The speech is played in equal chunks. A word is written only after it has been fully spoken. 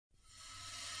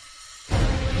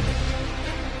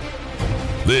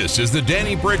This is the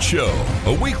Danny Britt Show,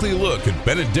 a weekly look at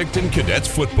Benedictine Cadets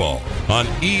football on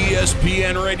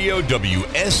ESPN Radio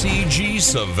WSEG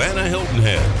Savannah Hilton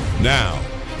Head. Now,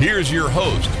 here's your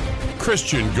host,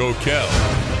 Christian Gokel.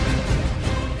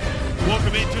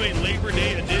 Welcome into a Labor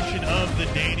Day edition of the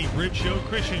Danny Britt Show.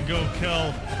 Christian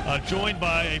Gokel, joined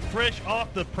by a fresh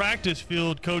off the practice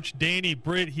field Coach Danny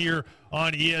Britt here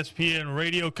on ESPN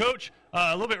Radio. Coach,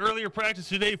 a little bit earlier practice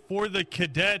today for the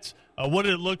Cadets. What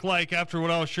did it look like after what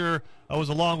I was sure was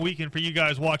a long weekend for you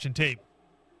guys watching tape?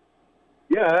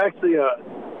 Yeah, actually,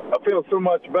 I feel so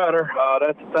much better.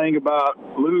 That's the thing about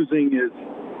losing is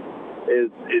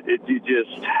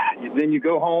then you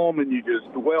go home and you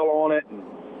just dwell on it and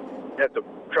have to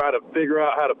try to figure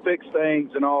out how to fix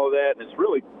things and all of that, and it's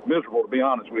really miserable, to be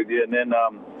honest with you. And then,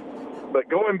 but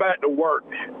going back to work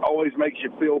always makes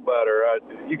you feel better.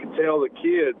 You can tell the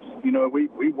kids, you know,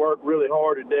 we worked really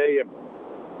hard today and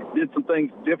did some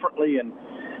things differently, and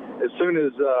as soon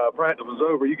as practice was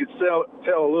over, you could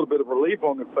tell a little bit of relief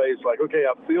on their face, like, okay,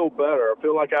 I feel better. I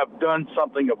feel like I've done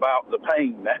something about the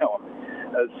pain now.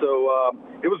 So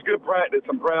it was good practice.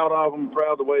 I'm proud of them,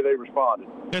 proud of the way they responded.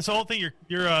 That's the whole thing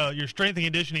your strength and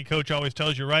conditioning coach always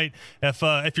tells you, right?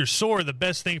 If you're sore, the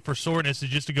best thing for soreness is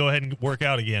just to go ahead and work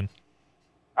out again.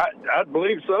 I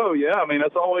believe so, yeah. I mean,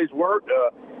 that's always worked.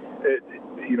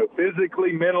 You know,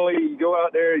 physically, mentally, you go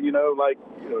out there,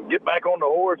 get back on the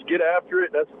horse, get after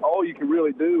it. That's all you can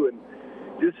really do. And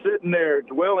just sitting there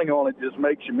dwelling on it just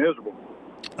makes you miserable.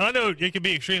 I know it can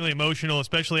be extremely emotional,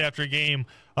 especially after a game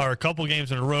or a couple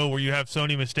games in a row where you have so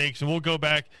many mistakes. And we'll go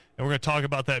back and we're going to talk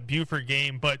about that Buford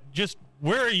game. But just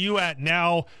where are you at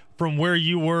now from where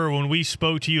you were when we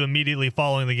spoke to you immediately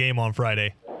following the game on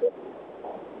Friday?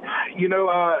 You know,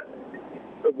 I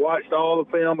watched all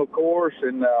the film, of course,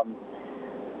 and,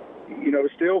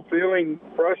 still feeling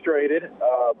frustrated,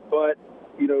 but,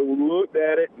 looked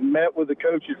at it and met with the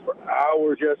coaches for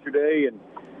hours yesterday and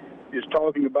just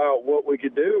talking about what we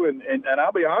could do. And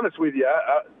I'll be honest with you,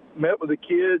 I met with the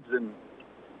kids, and,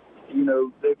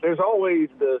 there's always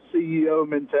the CEO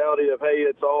mentality of, hey,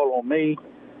 it's all on me,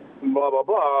 blah, blah,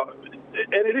 blah.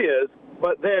 And it is.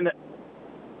 But then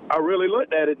I really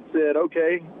looked at it and said,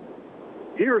 okay,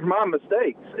 here's my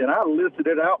mistakes. And I listed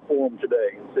it out for them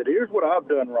today and said, here's what I've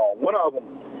done wrong. One of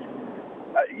them,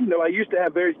 I used to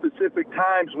have very specific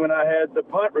times when I had the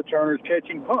punt returners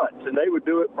catching punts, and they would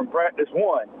do it from practice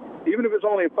one. Even if it's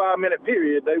only a 5-minute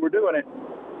period, they were doing it.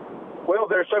 Well,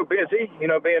 they're so busy, being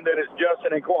that it's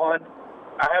Justin and Quan,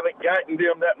 I haven't gotten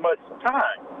them that much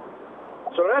time.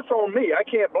 So that's on me. I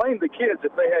can't blame the kids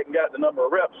if they hadn't got the number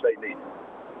of reps they need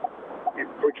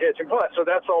for catching punts. So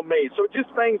that's on me. So just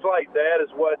things like that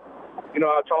is what,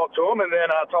 I talk to them, and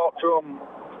then I talk to them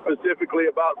specifically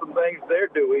about some things they're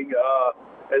doing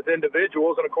as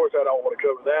individuals. And, of course, I don't want to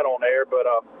cover that on air, but,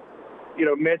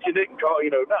 mentioned it and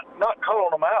not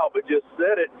calling them out, but just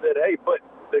said, hey, but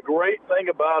the great thing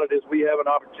about it is we have an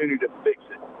opportunity to fix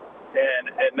it.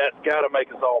 And that's got to make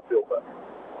us all feel better.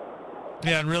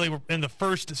 Yeah, and really we're in the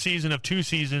first season of 2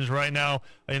 seasons right now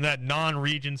in that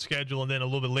non-region schedule, and then a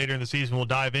little bit later in the season we'll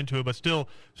dive into it, but still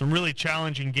some really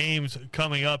challenging games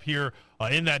coming up here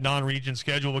in that non-region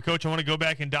schedule. But, Coach, I want to go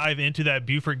back and dive into that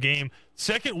Buford game.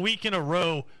 Second week in a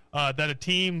row that a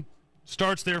team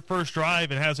starts their first drive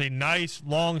and has a nice,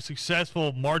 long,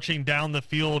 successful marching down the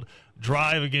field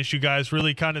drive against you guys,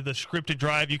 really kind of the scripted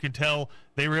drive. You can tell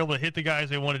they were able to hit the guys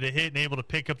they wanted to hit and able to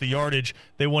pick up the yardage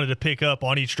they wanted to pick up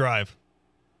on each drive.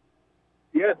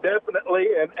 Yeah, definitely.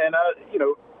 And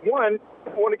one, I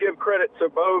want to give credit to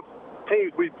both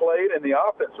teams we played and the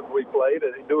offensive we played,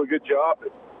 and they do a good job.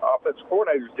 The offensive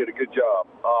coordinators did a good job.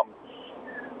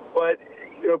 But,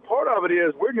 part of it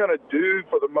is we're going to do,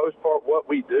 for the most part, what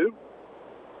we do.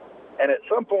 And at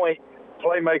some point,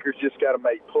 playmakers just got to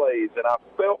make plays. And I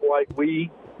felt like we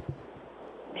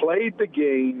played the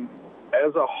game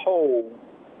as a whole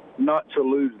not to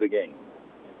lose the game,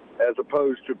 as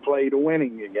opposed to play to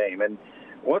winning the game. And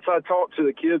once I talked to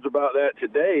the kids about that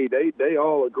today, they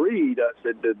all agreed. I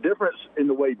said the difference in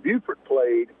the way Buford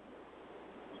played,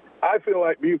 I feel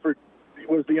like Buford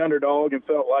was the underdog and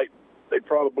felt like they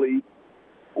probably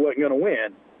wasn't going to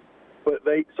win. But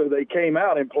they came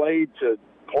out and played to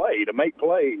make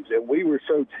plays, and we were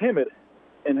so timid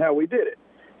in how we did it.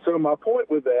 So my point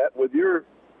with that, with your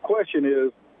question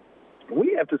is,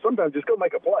 we have to sometimes just go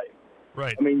make a play.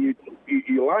 Right. I mean,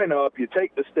 you line up, you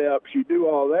take the steps, you do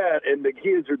all that, and the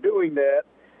kids are doing that,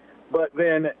 but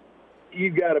then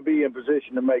you've got to be in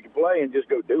position to make a play and just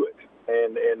go do it.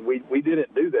 And we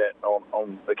didn't do that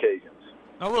on occasions.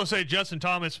 I will say Justin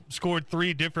Thomas scored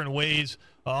 3 different ways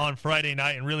on Friday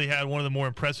night and really had one of the more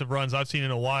impressive runs I've seen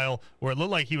in a while, where it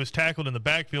looked like he was tackled in the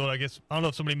backfield. I don't know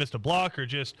if somebody missed a block or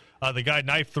just the guy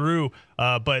knifed through,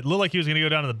 but it looked like he was going to go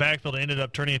down to the backfield and ended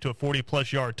up turning into a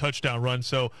 40-plus yard touchdown run.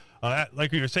 So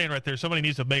like you were saying right there, somebody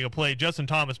needs to make a play. Justin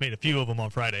Thomas made a few of them on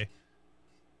Friday.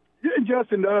 Yeah,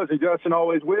 Justin does, and Justin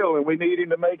always will, and we need him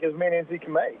to make as many as he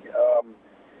can make.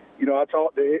 I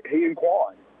talked to he and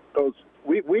Quan, because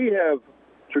we have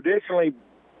traditionally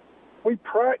we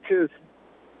practice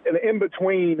in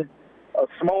between a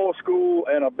small school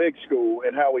and a big school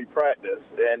in how we practice,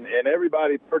 and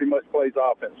everybody pretty much plays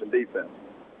offense and defense.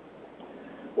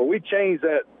 Well, we changed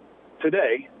that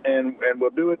today, and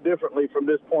we'll do it differently from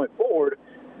this point forward.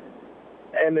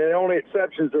 And the only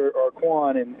exceptions are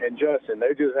Quan and Justin.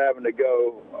 They're just having to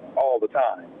go all the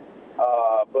time.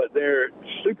 But they're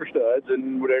super studs,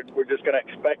 and we're just going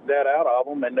to expect that out of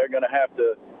them, and they're going to have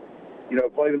to,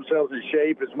 play themselves in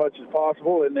shape as much as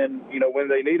possible. And then, when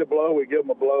they need a blow, we give them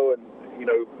a blow, and,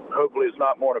 hopefully it's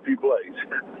not more than a few plays.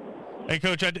 Hey,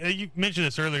 Coach, you mentioned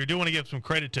this earlier. I do want to give some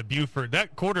credit to Buford.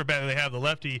 That quarterback that they have, the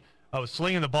lefty, was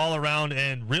slinging the ball around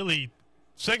and really –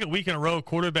 second week in a row,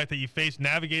 quarterback that you faced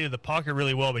navigated the pocket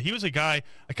really well. But he was a guy,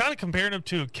 I kind of compared him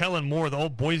to Kellen Moore, the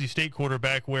old Boise State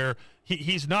quarterback, where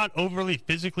he's not overly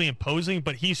physically imposing,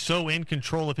 but he's so in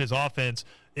control of his offense.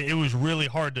 It was really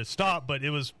hard to stop, but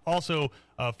it was also,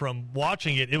 from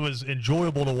watching it was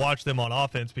enjoyable to watch them on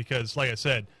offense because, like I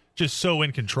said, just so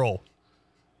in control.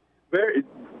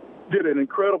 Did an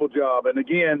incredible job. And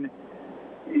again,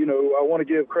 I want to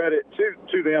give credit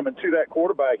to them and to that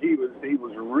quarterback. He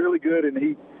was really good, and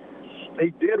he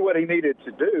did what he needed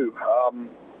to do.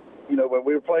 When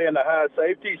we were playing the high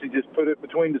safeties, he just put it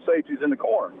between the safeties in the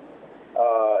corner.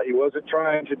 He wasn't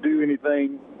trying to do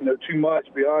anything, too much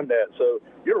beyond that. So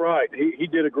you're right. He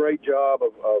did a great job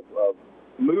of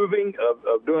moving,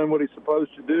 of doing what he's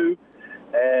supposed to do,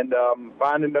 and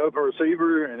finding the open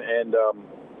receiver. And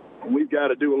we've got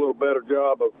to do a little better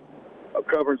job of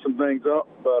covering some things up,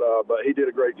 but he did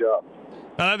a great job.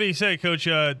 That being said, Coach,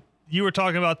 you were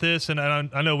talking about this, and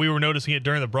I know we were noticing it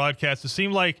during the broadcast. It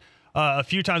seemed like a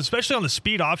few times, especially on the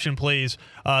speed option plays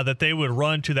that they would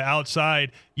run to the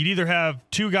outside, you'd either have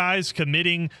two guys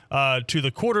committing to the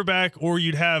quarterback or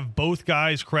you'd have both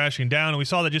guys crashing down. And we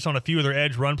saw that just on a few of their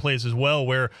edge run plays as well,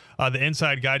 where the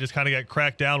inside guy just kind of got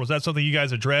cracked down. Was that something you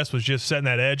guys addressed, was just setting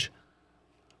that edge?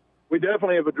 We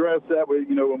definitely have addressed that,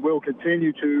 and we'll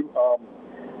continue to.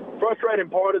 Frustrating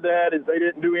part of that is they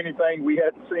didn't do anything we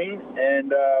hadn't seen,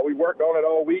 and we worked on it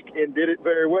all week and did it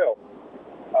very well.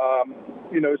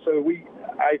 So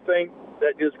I think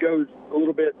that just goes a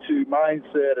little bit to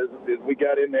mindset as we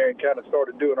got in there and kind of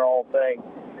started doing our own thing,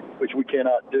 which we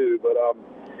cannot do. But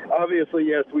obviously,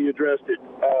 yes, we addressed it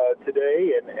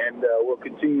today, and we'll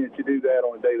continue to do that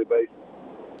on a daily basis.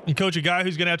 And, Coach, a guy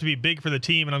who's going to have to be big for the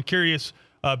team, and I'm curious,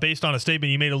 based on a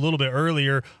statement you made a little bit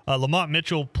earlier, Lamont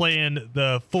Mitchell playing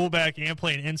the fullback and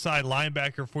playing inside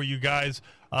linebacker for you guys,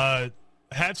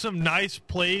 had some nice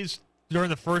plays during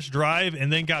the first drive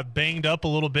and then got banged up a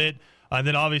little bit, and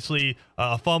then obviously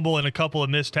a fumble and a couple of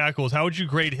missed tackles. How would you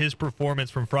grade his performance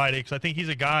from Friday? Because I think he's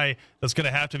a guy that's going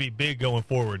to have to be big going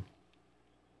forward.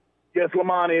 Yes,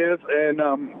 Lamont is, and,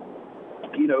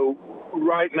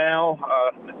 right now,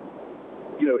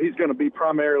 he's going to be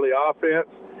primarily offense.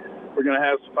 We're going to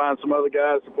have to find some other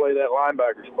guys to play that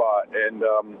linebacker spot. And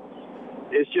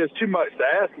it's just too much to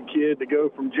ask a kid to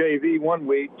go from JV one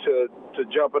week to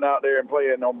jumping out there and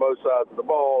playing on both sides of the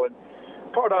ball. And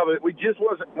part of it, we just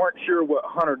weren't sure what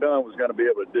Hunter Dunn was going to be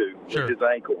able to do with his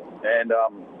ankle. And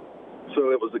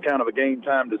so it was a kind of a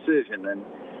game-time decision. And,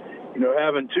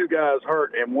 having two guys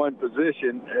hurt in one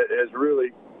position has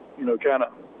really, kind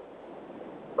of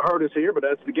hurt us here. But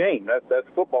that's the game. That's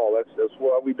football. That's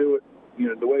why we do it.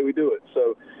 The way we do it.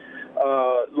 So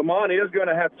Lamont is going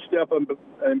to have to step up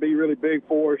and be really big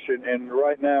for us, and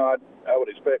right now I would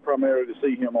expect primarily to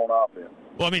see him on offense.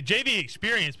 Well, I mean, JV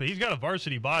experience, but he's got a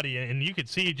varsity body, and you could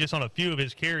see just on a few of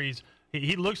his carries,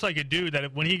 he looks like a dude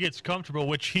that when he gets comfortable,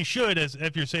 which he should, as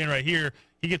if you're saying right here,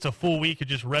 he gets a full week of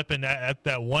just repping at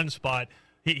that one spot.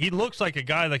 He looks like a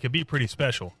guy that could be pretty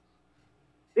special.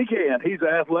 He can. He's an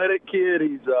athletic kid.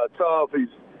 He's tough. He's,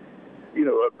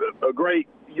 a great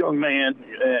young man,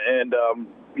 and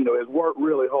has worked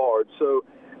really hard. So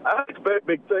I expect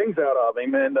big things out of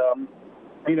him, and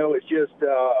it's just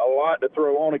a lot to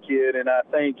throw on a kid, and I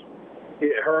think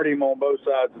it hurt him on both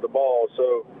sides of the ball.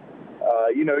 So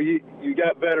you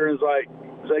got veterans like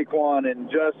Zaquan and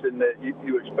Justin that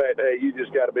you expect, hey, you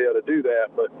just got to be able to do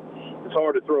that, but it's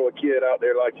hard to throw a kid out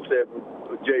there, like you said,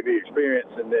 with JV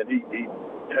experience, and then he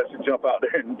has to jump out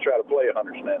there and try to play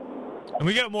 100 snaps. And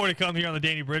we got more to come here on the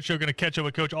Danny Britt Show. Going to catch up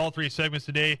with Coach all 3 segments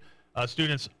today.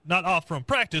 Students not off from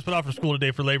practice, but off from school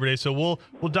today for Labor Day. So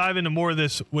we'll dive into more of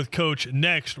this with Coach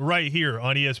next, right here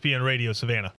on ESPN Radio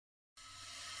Savannah.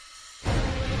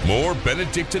 More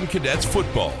Benedictine Cadets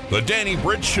football. The Danny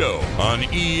Britt Show on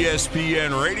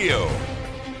ESPN Radio.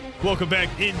 Welcome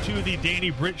back into the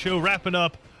Danny Britt Show. Wrapping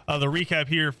up the recap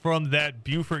here from that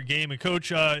Buford game. And,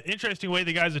 Coach, interesting way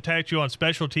the guys attacked you on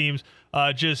special teams,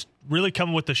 just really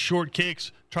coming with the short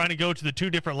kicks, trying to go to the 2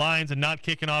 different lines and not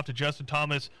kicking off to Justin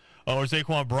Thomas or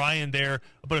Zaquan Bryan there.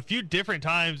 But a few different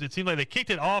times it seemed like they kicked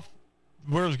it off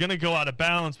where it was going to go out of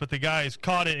bounds, but the guys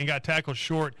caught it and got tackled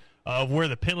short of where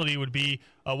the penalty would be.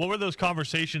 What were those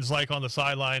conversations like on the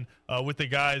sideline with the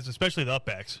guys, especially the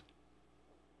upbacks?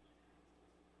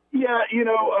 Yeah,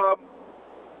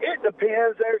 it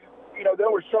depends.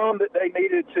 There were some that they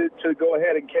needed to go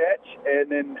ahead and catch, and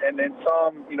then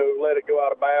some, let it go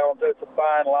out of bounds. That's a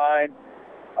fine line.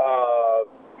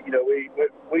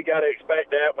 We got to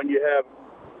expect that when you have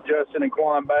Justin and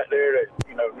Quan back there that,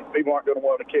 people aren't going to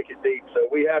want to kick it deep. So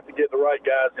we have to get the right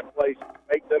guys in place,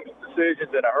 make those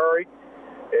decisions in a hurry,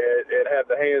 and have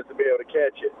the hands to be able to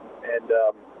catch it. And,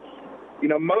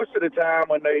 most of the time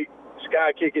when they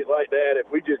sky kick it like that, if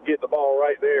we just get the ball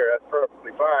right there, that's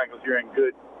perfectly fine because you're in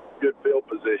good field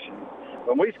position.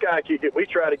 When we sky kick it, we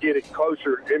try to get it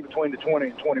closer in between the 20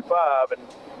 and 25, and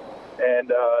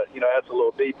that's a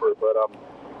little deeper.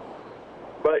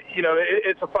 But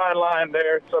it's a fine line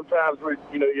there. Sometimes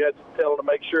you have to tell them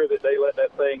to make sure that they let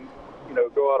that thing,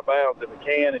 go out of bounds if it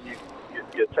can, and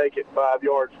you take it 5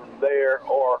 yards from there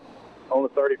or on the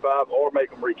 35, or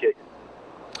make them re-kick it.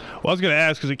 Well, I was going to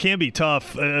ask because it can be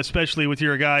tough, especially with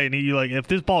your guy, and if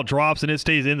this ball drops and it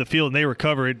stays in the field and they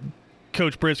recover it,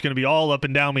 Coach Britt's going to be all up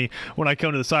and down me when I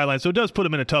come to the sideline. So it does put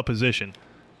him in a tough position.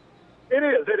 It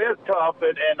is tough,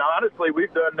 and honestly,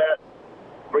 we've done that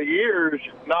for years,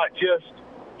 not just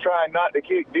trying not to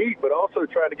kick deep, but also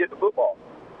trying to get the football.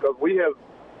 Because we have,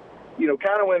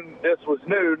 kind of when this was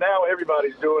new, now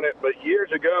everybody's doing it, but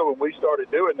years ago when we started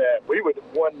doing that, we would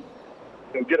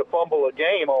get a fumble a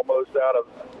game almost out of,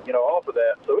 off of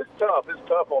that. So it's tough. It's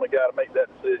tough on a guy to make that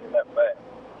decision that fast.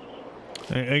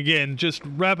 Again, just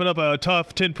wrapping up a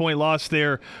tough 10-point loss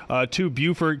there to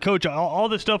Buford. Coach, all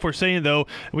the stuff we're saying, though,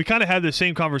 we kind of had the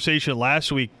same conversation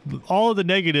last week. All of the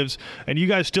negatives, and you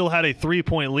guys still had a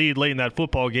 3-point lead late in that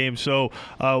football game. So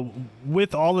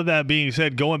with all of that being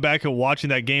said, going back and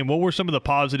watching that game, what were some of the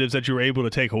positives that you were able to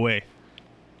take away?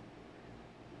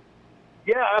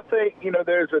 Yeah, I think,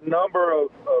 there's a number of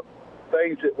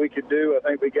things that we could do. I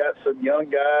think we got some young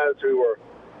guys who are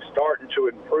starting to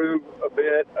improve a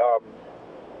bit.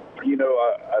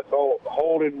 I thought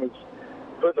Holden was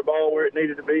putting the ball where it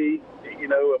needed to be,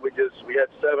 and we had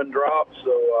 7 drops.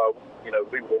 So,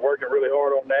 we were working really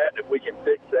hard on that. If we can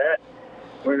fix that,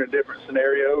 we're in a different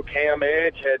scenario. Cam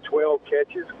Edge had 12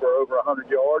 catches for over 100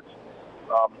 yards.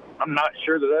 I'm not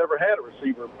sure that I ever had a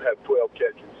receiver have 12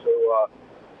 catches. So,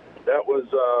 that was,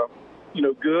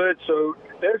 good. So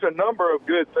there's a number of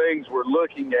good things we're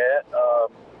looking at.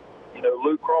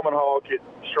 Luke Cromenhall,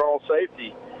 strong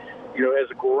safety,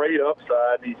 has a great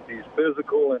upside. He's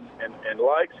physical and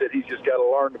likes it. He's just got to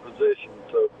learn the position.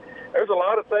 So there's a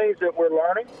lot of things that we're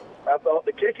learning. I thought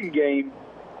the kicking game,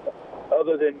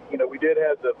 other than, we did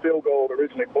have the field goal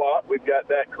originally blocked. We've got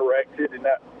that corrected. And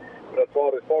that, but I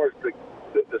thought as far as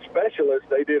the specialists,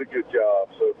 they did a good job.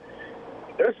 So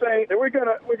they're saying that we're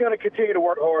gonna continue to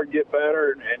work hard and get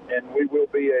better, and we will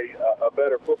be a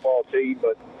better football team.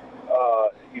 But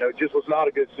it just was not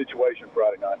a good situation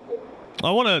Friday night for us.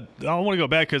 I want to go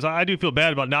back because I do feel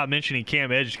bad about not mentioning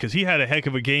Cam Edge because he had a heck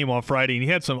of a game on Friday, and he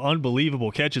had some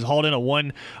unbelievable catches. Hauled in a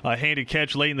one-handed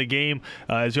catch late in the game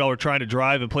as y'all were trying to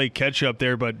drive and play catch-up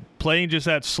there. But playing just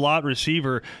that slot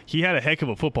receiver, he had a heck of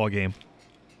a football game.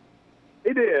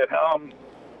 He did.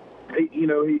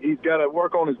 He's got to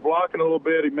work on his blocking a little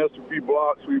bit. He missed a few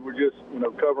blocks. We were just,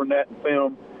 covering that in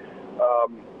film.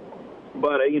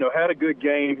 But had a good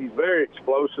game. He's very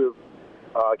explosive.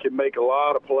 Can make a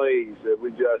lot of plays.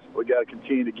 We got to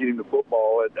continue to get him the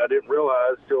football. I didn't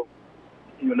realize till,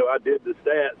 I did the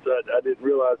stats. I didn't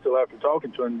realize till after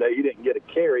talking to him today he didn't get a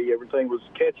carry. Everything was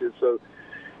catches. So,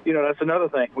 that's another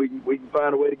thing. We can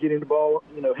find a way to get him the ball.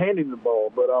 Hand him the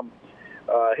ball. But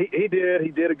he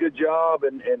did a good job,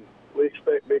 and we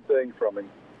expect big things from him.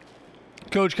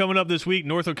 Coach, coming up this week,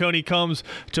 North Oconee comes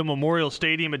to Memorial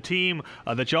Stadium, a team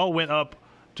that y'all went up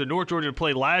to North Georgia to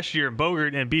play last year in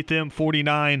Bogart and beat them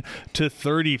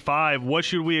 49-35. What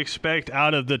should we expect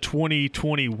out of the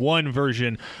 2021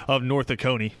 version of North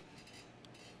Oconee?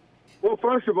 Well,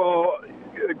 first of all,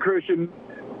 Christian,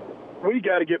 we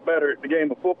got to get better at the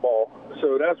game of football.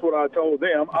 So that's what I told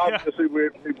them. Obviously,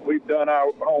 we've done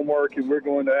our homework, and we're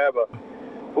going to have a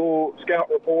full scout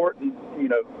report and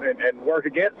work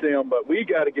against them. But we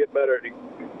got to get better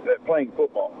at playing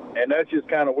football, and that's just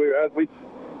kind of weird. We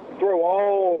throw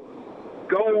all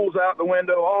goals out the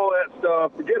window, all that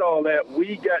stuff. Forget all that.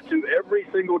 We got to every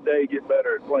single day get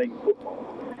better at playing football.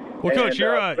 Well, Coach,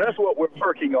 that's what we're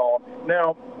working on.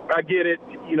 Now, I get it.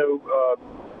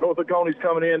 North Oconee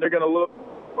coming in. They're going to look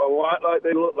a lot like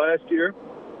they looked last year.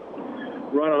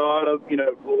 Run a lot of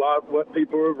what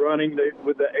people are running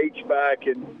with the H-back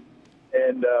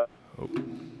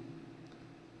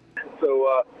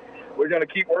so we're going to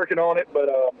keep working on it. But,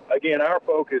 again, our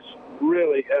focus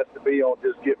really has to be on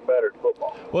just getting better at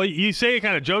football. Well, you say it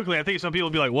kind of jokingly. I think some people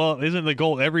will be like, well, isn't the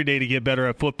goal every day to get better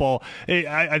at football?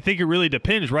 I think it really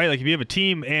depends, right? Like if you have a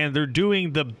team and they're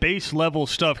doing the base level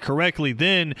stuff correctly,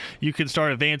 then you can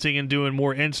start advancing and doing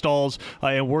more installs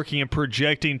and working and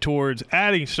projecting towards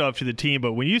adding stuff to the team.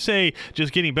 But when you say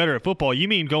just getting better at football, you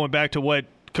mean going back to what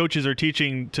coaches are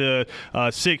teaching to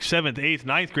 6th, 7th, 8th,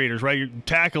 9th graders, right? You're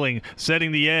tackling,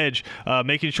 setting the edge,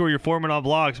 making sure you're forming on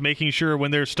blocks, making sure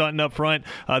when they're stunting up front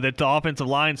that the offensive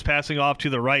line's passing off to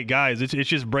the right guys. It's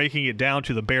just breaking it down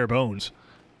to the bare bones.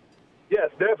 Yes,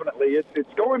 definitely.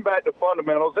 It's going back to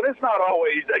fundamentals, and it's not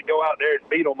always they go out there and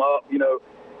beat them up.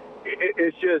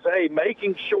 It's just, hey,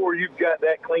 making sure you've got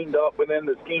that cleaned up within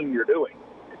the scheme you're doing.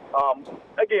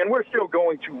 Again, we're still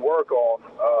going to work on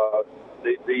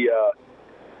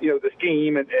the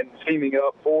scheme and scheming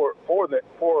up for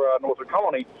North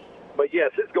Oconee. But,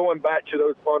 yes, it's going back to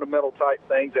those fundamental type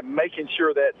things and making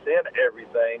sure that's in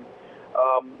everything.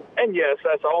 And, yes,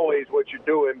 that's always what you're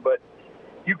doing. But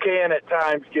you can at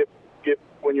times get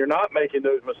when you're not making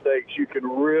those mistakes, you can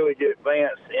really get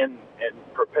advanced in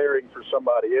preparing for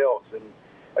somebody else. And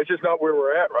that's just not where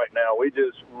we're at right now. We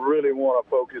just really want to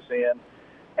focus in.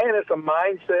 And it's a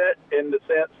mindset in the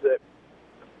sense that,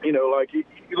 like you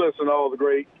listen to all the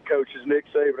great coaches, Nick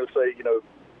Saban will say,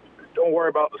 don't worry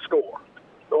about the score.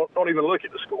 Don't even look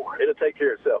at the score. It'll take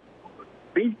care of itself.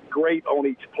 Be great on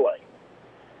each play.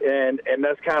 And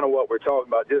that's kind of what we're talking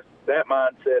about. Just that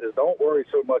mindset is don't worry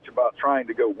so much about trying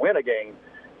to go win a game.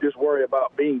 Just worry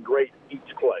about being great each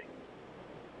play.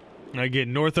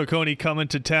 Again, North Oconee coming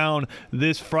to town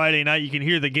this Friday night. You can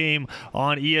hear the game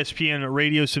on ESPN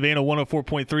Radio Savannah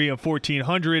 104.3 and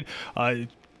 1400.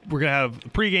 We're going to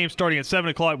have pregame starting at 7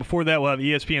 o'clock. Before that, we'll have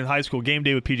ESPN High School Game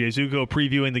Day with PJ Zuko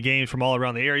previewing the games from all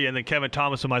around the area. And then Kevin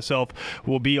Thomas and myself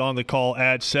will be on the call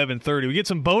at 7:30. We get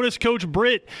some bonus Coach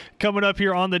Britt coming up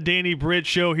here on the Danny Britt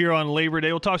Show here on Labor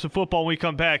Day. We'll talk some football when we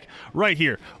come back right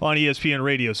here on ESPN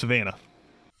Radio Savannah.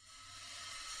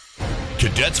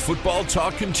 Cadets football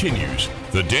talk continues.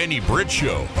 The Danny Britt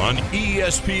Show on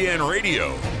ESPN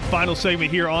Radio. Final segment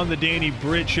here on the Danny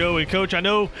Britt Show. And, Coach, I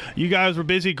know you guys were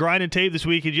busy grinding tape this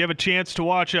week. Did you have a chance to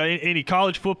watch any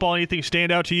college football? Anything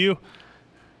stand out to you?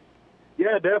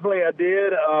 Yeah, definitely I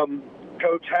did.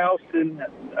 Coach Houston,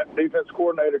 defense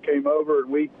coordinator, came over, and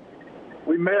we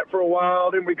met for a while.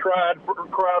 Then we cried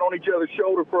on each other's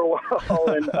shoulder for a while,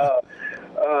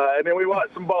 and then we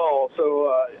watched some ball.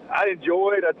 So I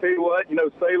enjoyed. I tell you what,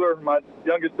 Saylor, my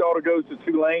youngest daughter goes to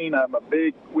Tulane. I'm a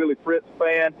big Willie Fritz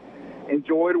fan.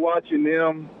 Enjoyed watching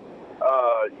them,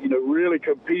 really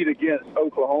compete against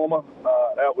Oklahoma.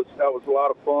 That was a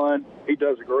lot of fun. He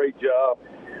does a great job.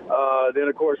 Then,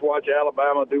 of course, watch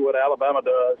Alabama do what Alabama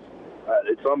does.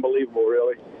 It's unbelievable,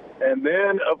 really. And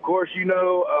then, of course,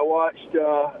 I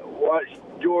watched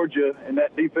Georgia in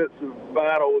that defensive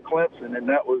battle with Clemson, and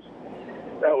that was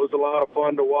a lot of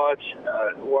fun to watch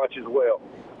as well.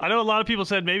 I know a lot of people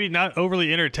said maybe not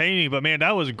overly entertaining, but, man,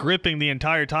 that was gripping the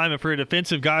entire time. And for a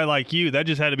defensive guy like you, that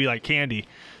just had to be like candy.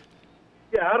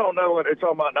 Yeah, I don't know what they're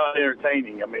talking about not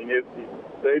entertaining. I mean, if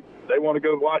they want to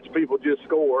go watch people just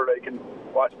score, they can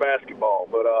watch basketball.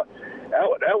 But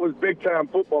that was big-time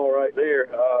football right there,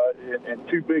 and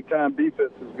two big-time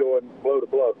defenses going blow to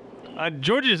blow.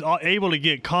 Georgia is able to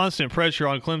get constant pressure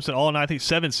on Clemson all night. I think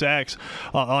 7 sacks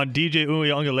on DJ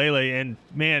Uiagalelei. And,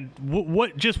 man,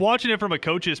 what just watching it from a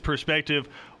coach's perspective,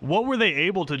 what were they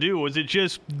able to do? Was it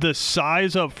just the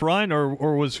size up front,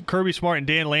 or was Kirby Smart and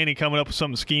Dan Lanning coming up with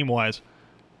something scheme-wise?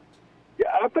 Yeah,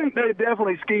 I think they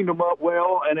definitely schemed them up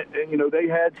well, and they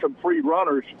had some free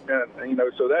runners,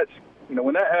 so that's,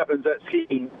 when that happens, that's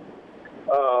scheme.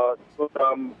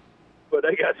 But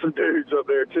they got some dudes up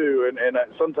there too, and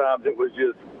sometimes it was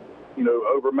just,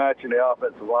 overmatching the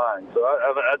offensive line. So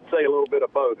I'd say a little bit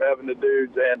of both, having the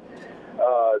dudes and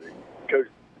coach,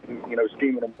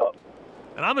 scheming them up.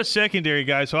 And I'm a secondary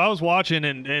guy, so I was watching,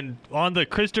 and on the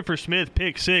Christopher Smith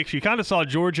pick six, you kind of saw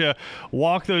Georgia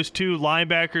walk those two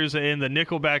linebackers in the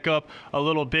nickel back up a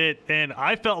little bit, and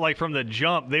I felt like from the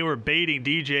jump they were baiting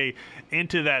DJ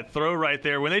into that throw right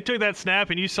there. When they took that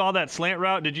snap and you saw that slant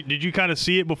route, did you kind of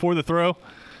see it before the throw?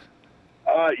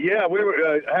 Yeah, we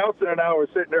were Houston and I were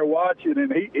sitting there watching,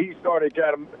 and he started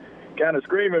kind of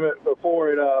screaming it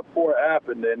before it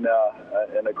happened, and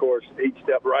of course he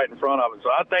stepped right in front of it. So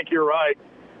I think you're right.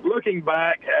 Looking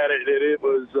back at it, it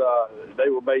was they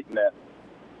were baiting that.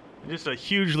 Just a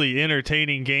hugely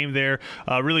entertaining game there.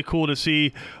 Really cool to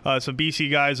see some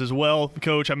BC guys as well,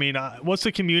 Coach. I mean, what's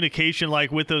the communication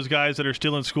like with those guys that are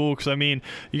still in school? Because, I mean,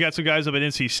 you got some guys up at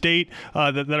NC State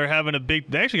that are having they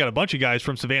actually got a bunch of guys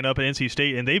from Savannah up at NC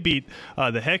State, and they beat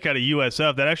the heck out of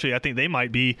USF. That actually, I think they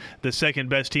might be the second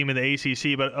best team in the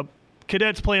ACC. But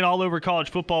cadets playing all over college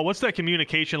football. What's that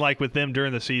communication like with them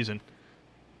during the season?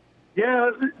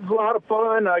 Yeah, it's a lot of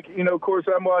fun. Of course,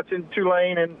 I'm watching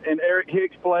Tulane and Eric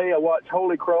Hicks play. I watch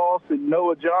Holy Cross and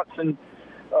Noah Johnson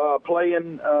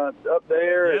playing up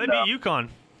there. Yeah, they beat UConn.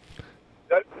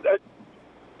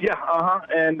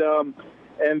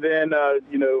 And then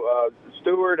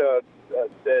Stewart at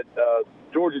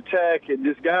Georgia Tech, and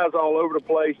just guys all over the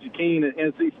place. Jakeen at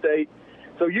NC State.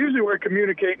 So usually we're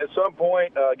communicating at some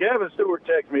point. Gavin Stewart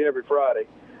texts me every Friday.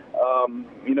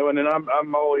 And then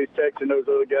I'm always texting those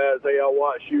other guys, hey, I'll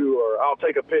watch you, or I'll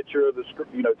take a picture of the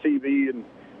TV and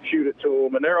shoot it to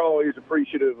them, and they're always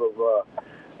appreciative of.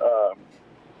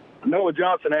 Noah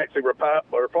Johnson actually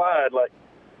replied like,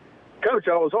 Coach,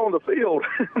 I was on the field.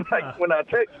 When I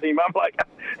texted him, I'm like,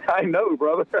 I know,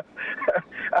 brother.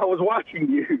 I was watching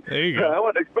you. There you go. I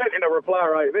wasn't expecting a reply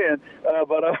right then,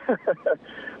 but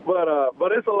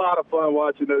it's a lot of fun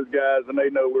watching those guys, and they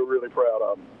know we're really proud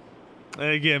of them.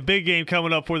 Again, big game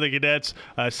coming up for the Cadets,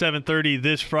 7:30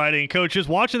 this Friday. And, Coach, just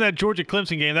watching that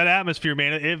Georgia-Clemson game, that atmosphere,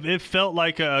 man, it felt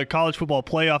like a college football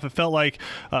playoff. It felt like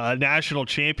a national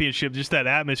championship, just that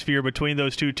atmosphere between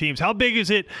those two teams. How big is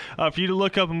it for you to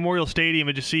look up Memorial Stadium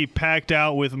and just see packed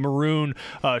out with maroon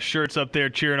shirts up there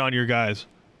cheering on your guys?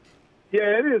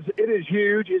 Yeah, it is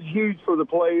huge. It's huge for the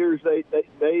players. They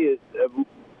have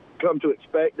come to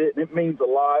expect it, and it means a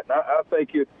lot. And I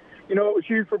think it was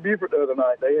huge for Beaufort the other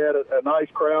night. They had a nice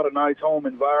crowd, a nice home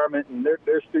environment, and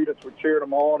their students were cheering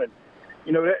them on. And,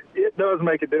 it does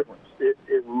make a difference.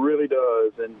 It really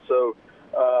does. And so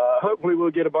hopefully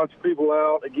we'll get a bunch of people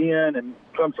out again and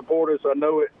come support us. I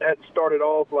know it hadn't started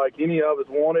off like any of us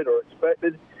wanted or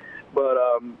expected, but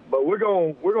we're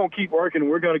going to keep working.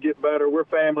 We're going to get better. We're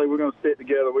family. We're going to stick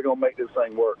together. We're going to make this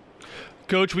thing work.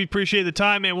 Coach, we appreciate the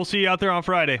time, man. We'll see you out there on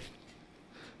Friday.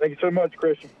 Thank you so much,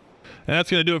 Christian. And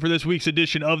that's going to do it for this week's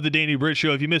edition of the Danny Britt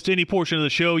Show. If you missed any portion of the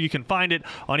show, you can find it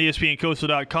on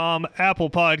ESPNCoastal.com, Apple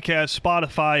Podcasts,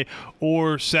 Spotify,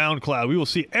 or SoundCloud. We will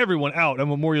see everyone out at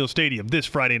Memorial Stadium this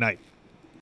Friday night.